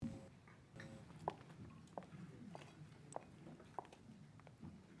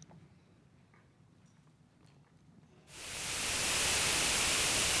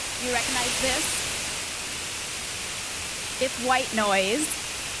is this? It's white noise.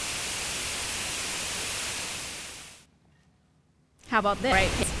 How about this? Right.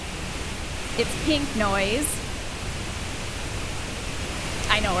 It's pink noise.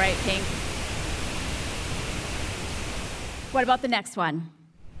 I know, right? Pink. What about the next one?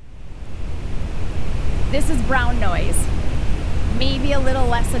 This is brown noise. Maybe a little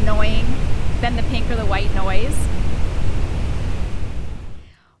less annoying than the pink or the white noise.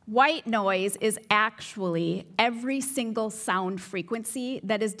 White noise is actually every single sound frequency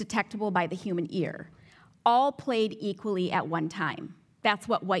that is detectable by the human ear, all played equally at one time. That's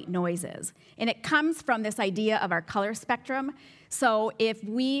what white noise is. And it comes from this idea of our color spectrum. So if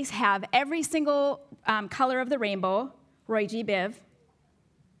we have every single color of the rainbow, Roy G. Biv,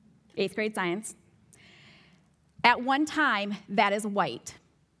 8th grade science, at one time, that is white.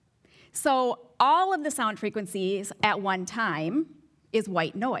 So all of the sound frequencies at one time is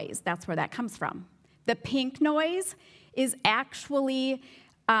white noise. That's where that comes from. The pink noise is actually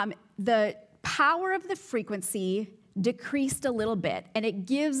the power of the frequency decreased a little bit, and it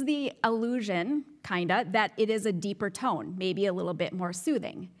gives the illusion, kinda, that it is a deeper tone, maybe a little bit more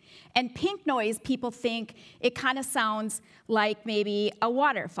soothing. And pink noise, people think it kind of sounds like maybe a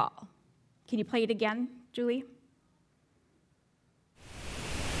waterfall. Can you play it again, Julie?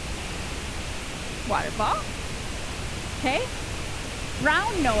 Waterfall. Okay.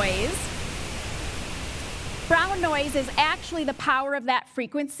 Brown noise is actually the power of that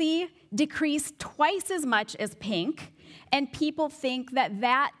frequency decreased twice as much as pink, and people think that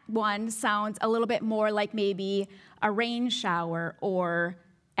that one sounds a little bit more like maybe a rain shower or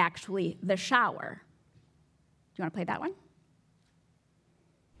actually the shower. Do you want to play that one?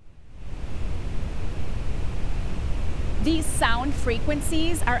 These sound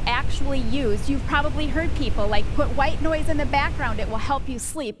frequencies are actually used. You've probably heard people like put white noise in the background, it will help you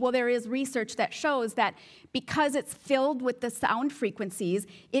sleep. Well, there is research that shows that because it's filled with the sound frequencies,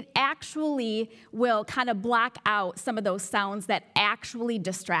 it actually will kind of block out some of those sounds that actually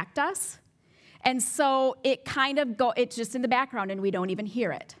distract us. And so it's just in the background and we don't even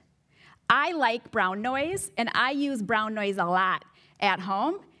hear it. I like brown noise, and I use brown noise a lot at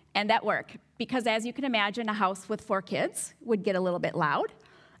home and at work, because as you can imagine, a house with 4 kids would get a little bit loud.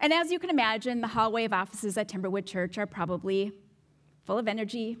 And as you can imagine, the hallway of offices at Timberwood Church are probably full of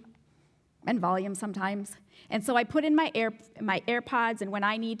energy and volume sometimes. And so I put in my AirPods, and when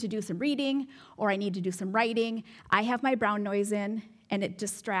I need to do some reading or I need to do some writing, I have my brown noise in, and it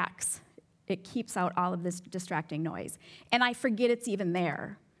distracts. It keeps out all of this distracting noise. And I forget it's even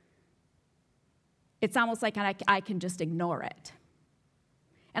there. It's almost like I can just ignore it.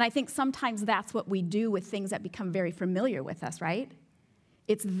 And I think sometimes that's what we do with things that become very familiar with us, right?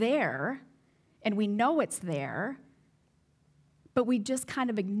 It's there, and we know it's there, but we just kind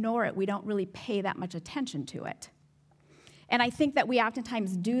of ignore it. We don't really pay that much attention to it. And I think that we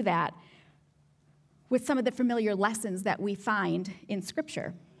oftentimes do that with some of the familiar lessons that we find in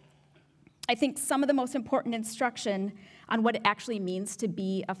Scripture. I think some of the most important instruction on what it actually means to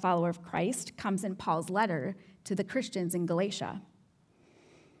be a follower of Christ comes in Paul's letter to the Christians in Galatia.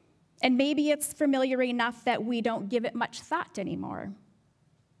 And maybe it's familiar enough that we don't give it much thought anymore,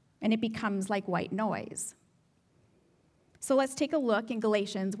 and it becomes like white noise. So let's take a look in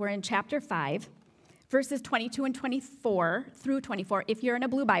Galatians. We're in chapter 5, verses 22 and 24 through 24. If you're in a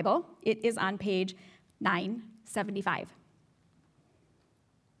blue Bible, it is on page 975.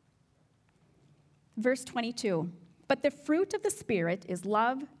 Verse 22, but the fruit of the Spirit is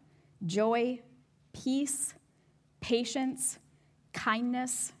love, joy, peace, patience,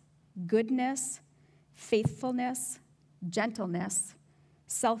 kindness, goodness, faithfulness, gentleness,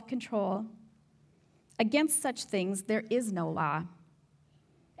 self-control. Against such things there is no law.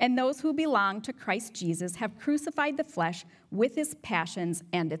 And those who belong to Christ Jesus have crucified the flesh with its passions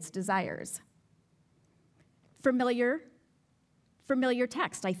and its desires. Familiar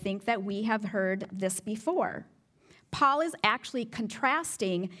text. I think that we have heard this before. Paul is actually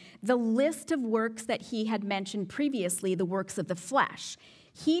contrasting the list of works that he had mentioned previously, the works of the flesh.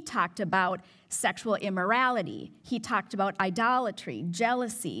 He talked about sexual immorality. He talked about idolatry,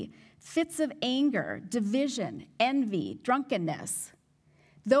 jealousy, fits of anger, division, envy, drunkenness.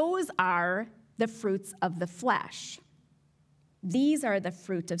 Those are the fruits of the flesh. These are the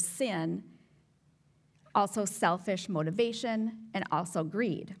fruit of sin, also selfish motivation, and also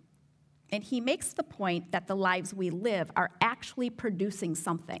greed. And he makes the point that the lives we live are actually producing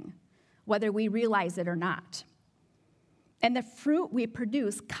something, whether we realize it or not. And the fruit we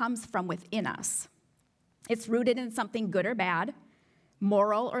produce comes from within us. It's rooted in something good or bad,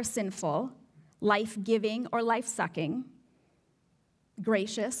 moral or sinful, life-giving or life-sucking,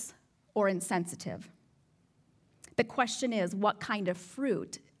 gracious or insensitive. The question is, what kind of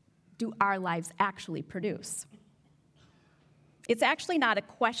fruit do our lives actually produce? It's actually not a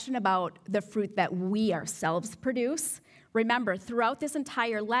question about the fruit that we ourselves produce. Remember, throughout this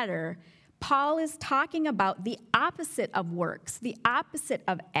entire letter, Paul is talking about the opposite of works, the opposite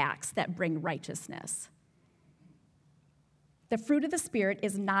of acts that bring righteousness. The fruit of the Spirit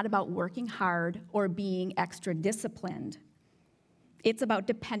is not about working hard or being extra disciplined. It's about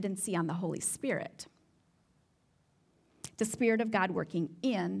dependency on the Holy Spirit. The Spirit of God working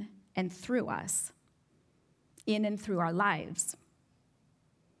in and through us, in and through our lives.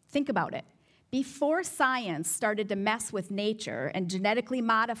 Think about it. Before science started to mess with nature and genetically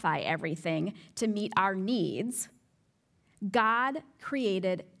modify everything to meet our needs, God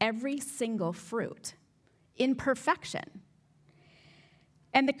created every single fruit in perfection.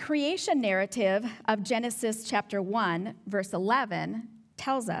 And the creation narrative of Genesis chapter 1, verse 11,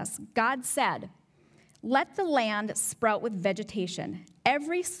 tells us, God said, "Let the land sprout with vegetation,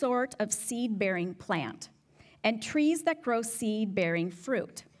 every sort of seed-bearing plant, and trees that grow seed-bearing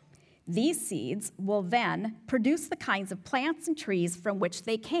fruit. These seeds will then produce the kinds of plants and trees from which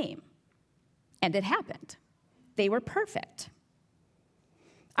they came." And it happened. They were perfect.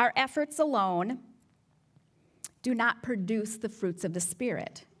 Our efforts alone do not produce the fruits of the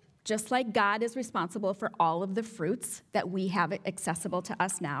Spirit. Just like God is responsible for all of the fruits that we have accessible to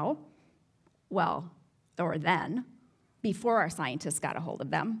us now, well, or then, before our scientists got a hold of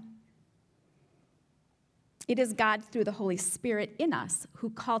them. It is God through the Holy Spirit in us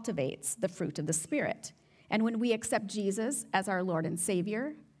who cultivates the fruit of the Spirit. And when we accept Jesus as our Lord and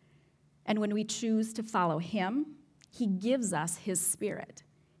Savior, and when we choose to follow him, he gives us his Spirit.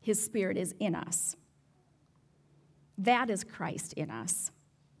 His Spirit is in us. That is Christ in us.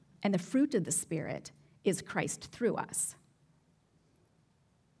 And the fruit of the Spirit is Christ through us.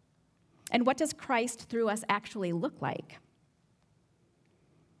 And what does Christ through us actually look like?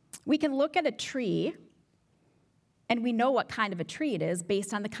 We can look at a tree, and we know what kind of a tree it is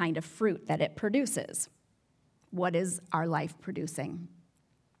based on the kind of fruit that it produces. What is our life producing?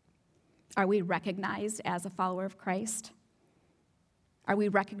 Are we recognized as a follower of Christ? Are we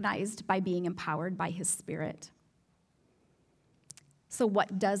recognized by being empowered by his Spirit? So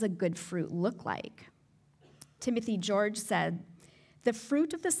what does a good fruit look like? Timothy George said, "The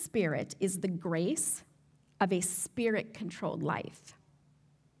fruit of the Spirit is the grace of a Spirit-controlled life."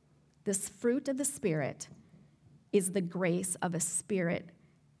 This fruit of the Spirit is the grace of a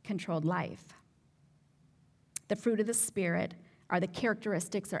Spirit-controlled life. The fruit of the Spirit are the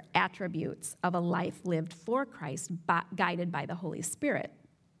characteristics or attributes of a life lived for Christ, guided by the Holy Spirit.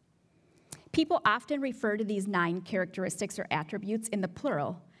 People often refer to these 9 characteristics or attributes in the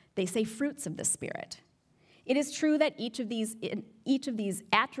plural. They say fruits of the Spirit. It is true that each of these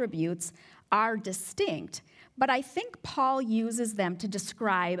attributes are distinct, but I think Paul uses them to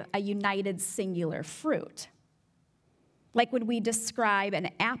describe a united singular fruit. Like when we describe an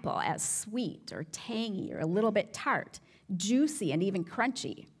apple as sweet or tangy or a little bit tart, juicy and even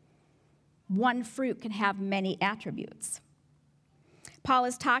crunchy. One fruit can have many attributes. Paul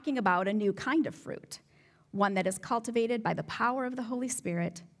is talking about a new kind of fruit, one that is cultivated by the power of the Holy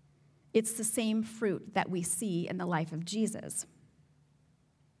Spirit. It's the same fruit that we see in the life of Jesus.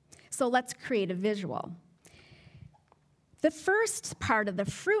 So let's create a visual. The first part of the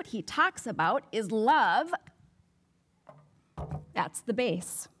fruit he talks about is love. That's the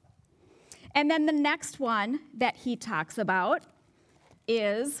base. And then the next one that he talks about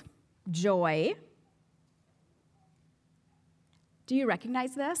is joy. Do you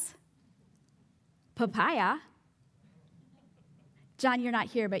recognize this? Papaya. John, you're not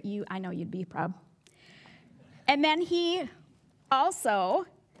here, but I know you'd be proud. And then he also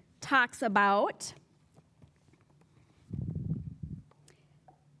talks about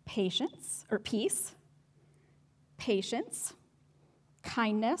patience, or peace, patience,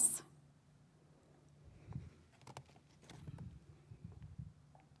 kindness,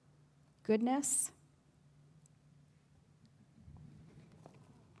 goodness,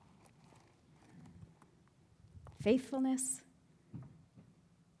 faithfulness,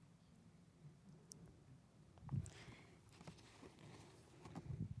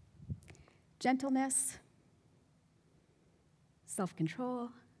 gentleness, self-control,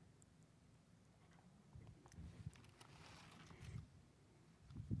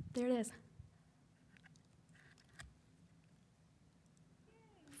 there it is.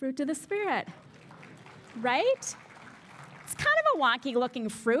 Fruit of the Spirit, right? It's kind of a wonky looking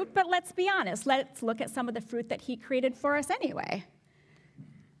fruit, but let's be honest. Let's look at some of the fruit that he created for us anyway.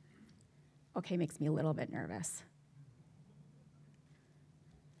 Okay, makes me a little bit nervous.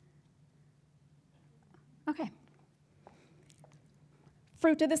 Okay.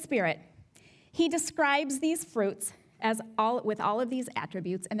 Fruit of the Spirit. He describes these fruits with all of these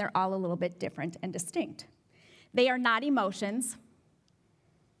attributes, and they're all a little bit different and distinct. They are not emotions,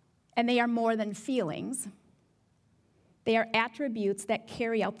 and they are more than feelings. They are attributes that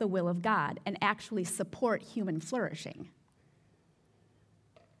carry out the will of God and actually support human flourishing.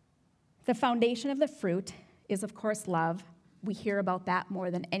 The foundation of the fruit is, of course, love. We hear about that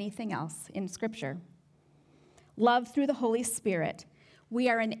more than anything else in Scripture. Love through the Holy Spirit. We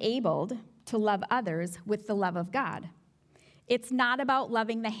are enabled to love others with the love of God. It's not about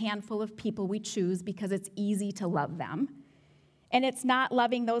loving the handful of people we choose because it's easy to love them. And it's not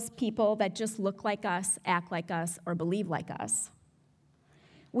loving those people that just look like us, act like us, or believe like us.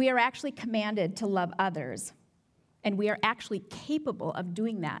 We are actually commanded to love others, and we are actually capable of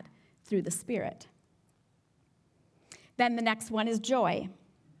doing that through the Spirit. Then the next one is joy.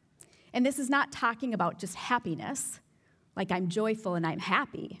 And this is not talking about just happiness, like I'm joyful and I'm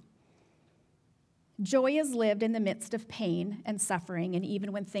happy. Joy is lived in the midst of pain and suffering, and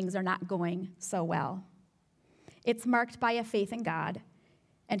even when things are not going so well. It's marked by a faith in God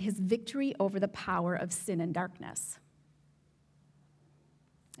and his victory over the power of sin and darkness.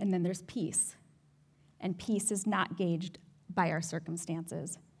 And then there's peace. And peace is not gauged by our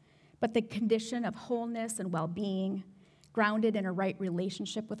circumstances, but the condition of wholeness and well-being, grounded in a right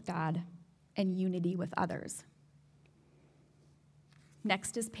relationship with God and unity with others.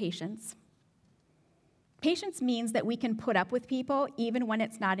 Next is patience. Patience means that we can put up with people even when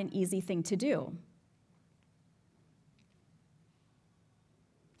it's not an easy thing to do.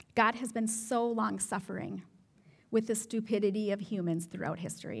 God has been so long-suffering with the stupidity of humans throughout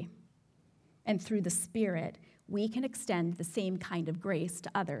history. And through the Spirit, we can extend the same kind of grace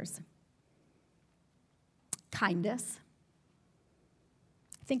to others. Kindness.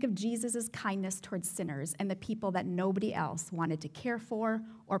 Think of Jesus' kindness towards sinners and the people that nobody else wanted to care for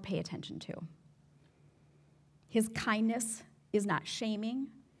or pay attention to. His kindness is not shaming,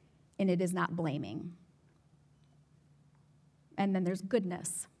 and it is not blaming. And then there's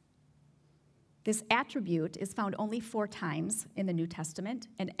goodness. This attribute is found only 4 times in the New Testament,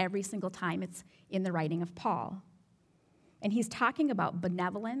 and every single time it's in the writing of Paul. And he's talking about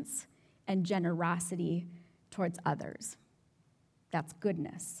benevolence and generosity towards others. That's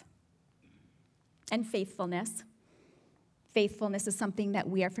goodness. And faithfulness. Faithfulness is something that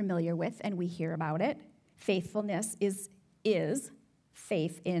we are familiar with, and we hear about it. Faithfulness is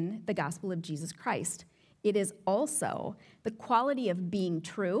faith in the gospel of Jesus Christ. It is also the quality of being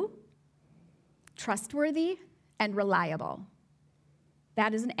true, trustworthy, and reliable.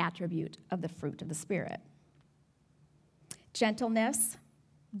 That is an attribute of the fruit of the Spirit. Gentleness.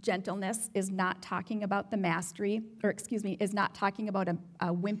 Gentleness is not talking about is not talking about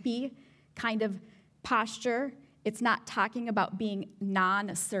a wimpy kind of posture. It's not talking about being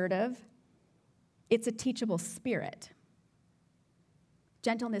non-assertive. It's a teachable spirit.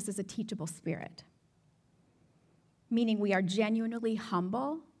 Gentleness is a teachable spirit, meaning we are genuinely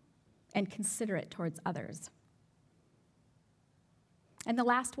humble and considerate towards others. And the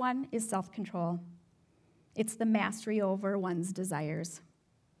last one is self-control. It's the mastery over one's desires.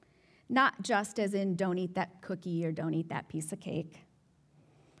 Not just as in don't eat that cookie or don't eat that piece of cake.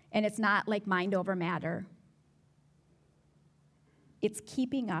 And it's not like mind over matter. It's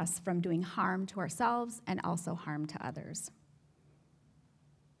keeping us from doing harm to ourselves and also harm to others.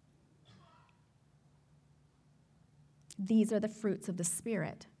 These are the fruits of the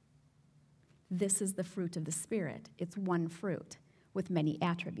Spirit. This is the fruit of the Spirit. It's one fruit with many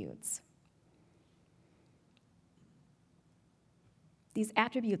attributes. These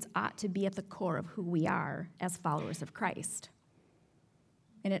attributes ought to be at the core of who we are as followers of Christ.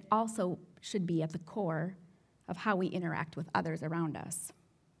 And it also should be at the core of how we interact with others around us.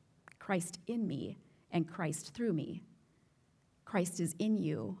 Christ in me and Christ through me. Christ is in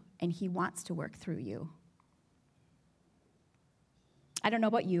you, and he wants to work through you. I don't know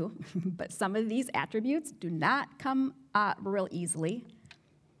about you, but some of these attributes do not come real easily.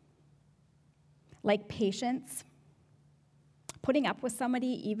 Like patience, putting up with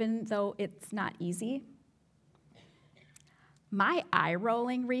somebody even though it's not easy. My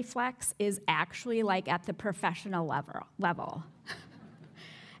eye-rolling reflex is actually like at the professional level.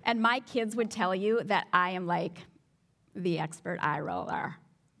 And my kids would tell you that I am like the expert eye roller.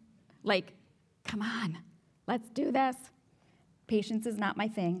 Like, come on, let's do this. Patience is not my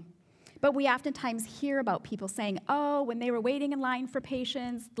thing. But we oftentimes hear about people saying, oh, when they were waiting in line for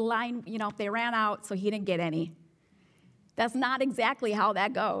patience, the line, they ran out, so he didn't get any. That's not exactly how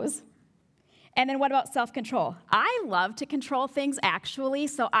that goes. And then what about self-control? I love to control things, actually,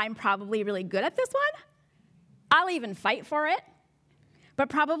 so I'm probably really good at this one. I'll even fight for it, but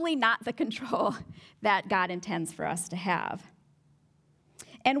probably not the control that God intends for us to have.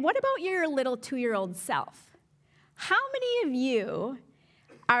 And what about your little 2-year-old self? How many of you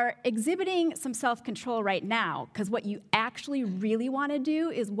are exhibiting some self-control right now because what you actually really want to do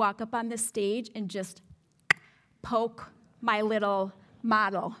is walk up on this stage and just poke my little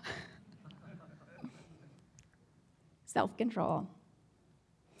model? Self-control.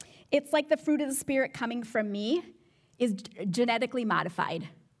 It's like the fruit of the Spirit coming from me is genetically modified.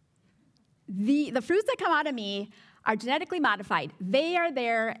 The fruits that come out of me are genetically modified. They are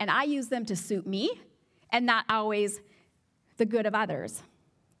there, and I use them to suit me and not always the good of others.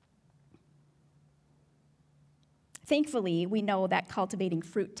 Thankfully, we know that cultivating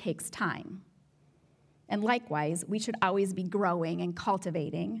fruit takes time. And likewise, we should always be growing and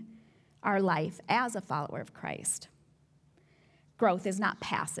cultivating our life as a follower of Christ. Growth is not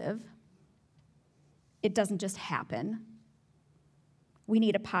passive. It doesn't just happen. We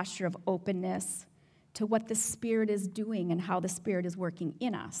need a posture of openness to what the Spirit is doing and how the Spirit is working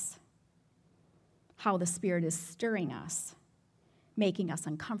in us, how the Spirit is stirring us, making us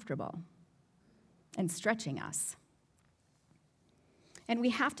uncomfortable, and stretching us. And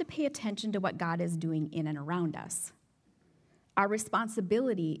we have to pay attention to what God is doing in and around us. Our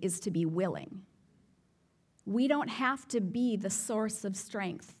responsibility is to be willing. We don't have to be the source of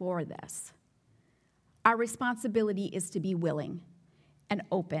strength for this. Our responsibility is to be willing and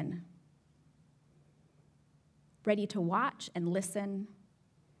open, ready to watch and listen,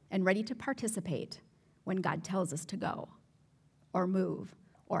 and ready to participate when God tells us to go or move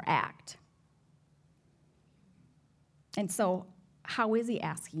or act. And so, how is he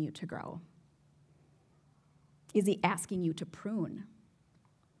asking you to grow? Is he asking you to prune?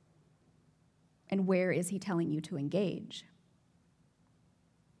 And where is he telling you to engage?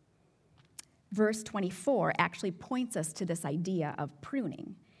 Verse 24 actually points us to this idea of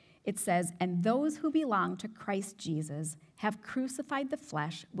pruning. It says, "And those who belong to Christ Jesus have crucified the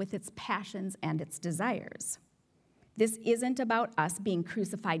flesh with its passions and its desires." This isn't about us being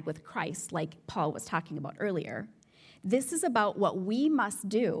crucified with Christ like Paul was talking about earlier. This is about what we must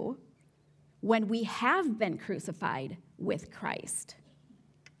do when we have been crucified with Christ.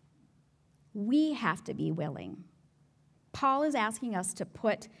 We have to be willing. Paul is asking us to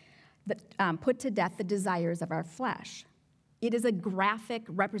put to death the desires of our flesh. It is a graphic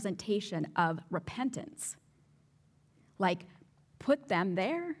representation of repentance. Like, put them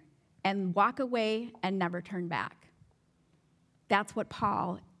there and walk away and never turn back. That's what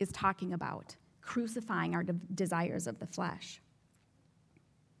Paul is talking about, crucifying our desires of the flesh.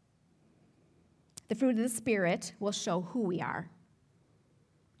 The fruit of the Spirit will show who we are,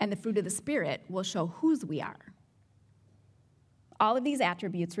 and the fruit of the Spirit will show whose we are. All of these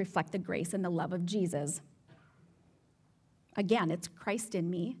attributes reflect the grace and the love of Jesus. Again, it's Christ in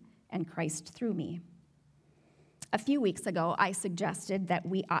me and Christ through me. A few weeks ago, I suggested that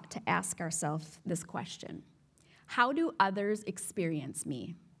we ought to ask ourselves this question: how do others experience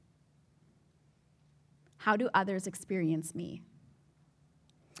me? How do others experience me?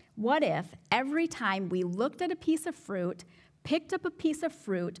 What if every time we looked at a piece of fruit, picked up a piece of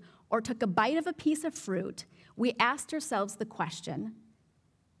fruit, or took a bite of a piece of fruit, we asked ourselves the question,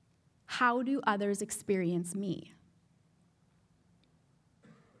 how do others experience me?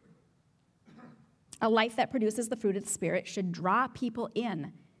 A life that produces the fruit of the Spirit should draw people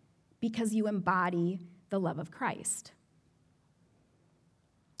in because you embody the love of Christ.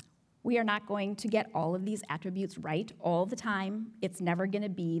 We are not going to get all of these attributes right all the time. It's never going to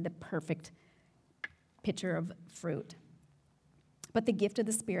be the perfect picture of fruit. But the gift of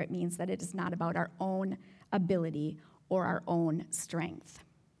the Spirit means that it is not about our own ability or our own strength.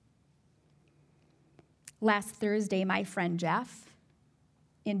 Last Thursday, my friend Jeff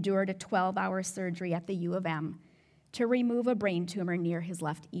endured a 12-hour surgery at the U of M to remove a brain tumor near his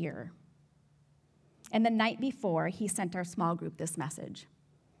left ear. And the night before, he sent our small group this message.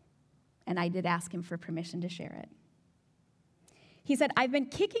 And I did ask him for permission to share it. He said, "I've been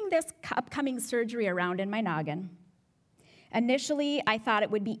kicking this upcoming surgery around in my noggin. Initially, I thought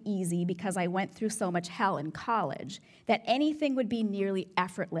it would be easy because I went through so much hell in college that anything would be nearly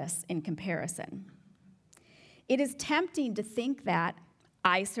effortless in comparison. It is tempting to think that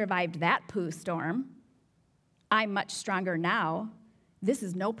I survived that poo storm. I'm much stronger now. This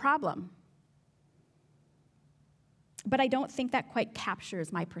is no problem. But I don't think that quite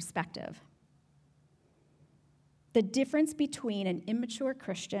captures my perspective. The difference between an immature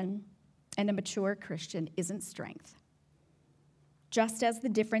Christian and a mature Christian isn't strength. Just as the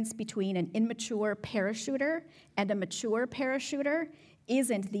difference between an immature parachuter and a mature parachuter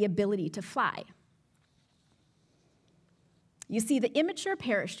isn't the ability to fly. You see, the immature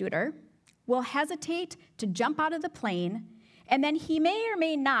parachuter will hesitate to jump out of the plane, and then he may or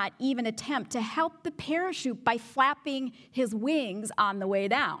may not even attempt to help the parachute by flapping his wings on the way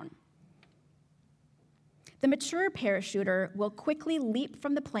down. The mature parachuter will quickly leap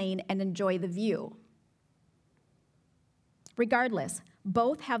from the plane and enjoy the view. Regardless,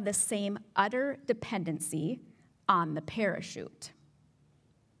 both have the same utter dependency on the parachute.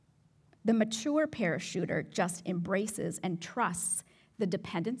 The mature parachuter just embraces and trusts the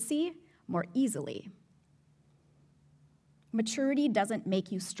dependency more easily. Maturity doesn't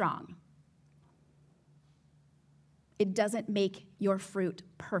make you strong. It doesn't make your fruit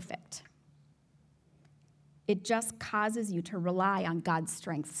perfect. It just causes you to rely on God's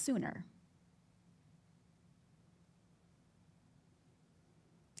strength sooner.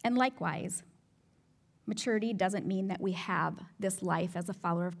 And likewise, maturity doesn't mean that we have this life as a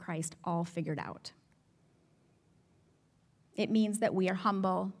follower of Christ all figured out. It means that we are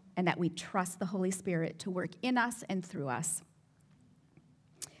humble and that we trust the Holy Spirit to work in us and through us.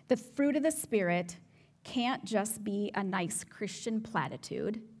 The fruit of the Spirit can't just be a nice Christian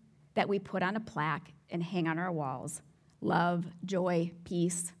platitude that we put on a plaque and hang on our walls. Love, joy,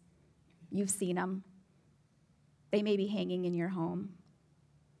 peace. You've seen them. They may be hanging in your home.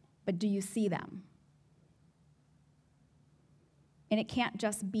 But do you see them? And it can't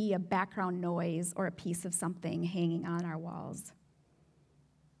just be a background noise or a piece of something hanging on our walls.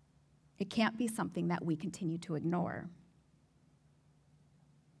 It can't be something that we continue to ignore.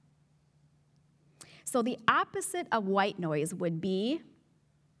 So the opposite of white noise would be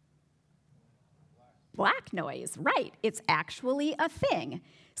black noise. Right, it's actually a thing.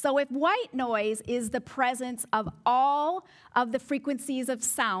 So if white noise is the presence of all of the frequencies of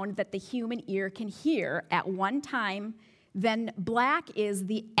sound that the human ear can hear at one time, then black is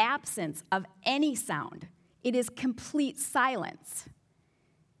the absence of any sound. It is complete silence.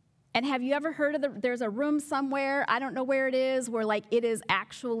 And have you ever heard of there's a room somewhere, I don't know where it is, where like it is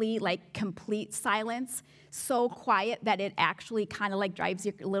actually like complete silence, so quiet that it actually kind of like drives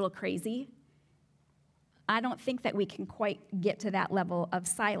you a little crazy? I don't think that we can quite get to that level of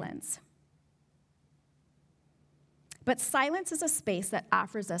silence. But silence is a space that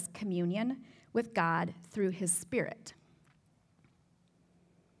offers us communion with God through His Spirit.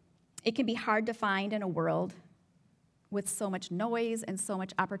 It can be hard to find in a world with so much noise and so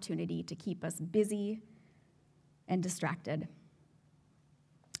much opportunity to keep us busy and distracted.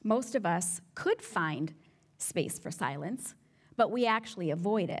 Most of us could find space for silence, but we actually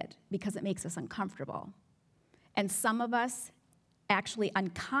avoid it because it makes us uncomfortable. And some of us actually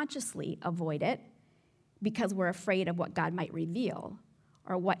unconsciously avoid it because we're afraid of what God might reveal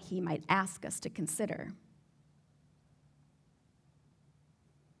or what He might ask us to consider.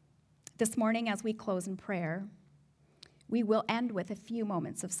 This morning, as we close in prayer, we will end with a few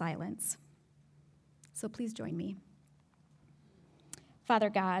moments of silence. So please join me. Father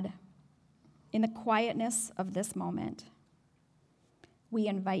God, in the quietness of this moment, we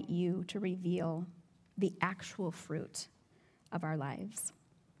invite You to reveal the actual fruit of our lives.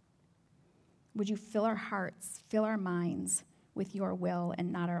 Would You fill our hearts, fill our minds with Your will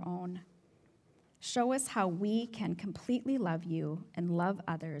and not our own? Show us how we can completely love You and love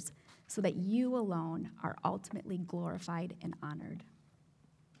others so that You alone are ultimately glorified and honored.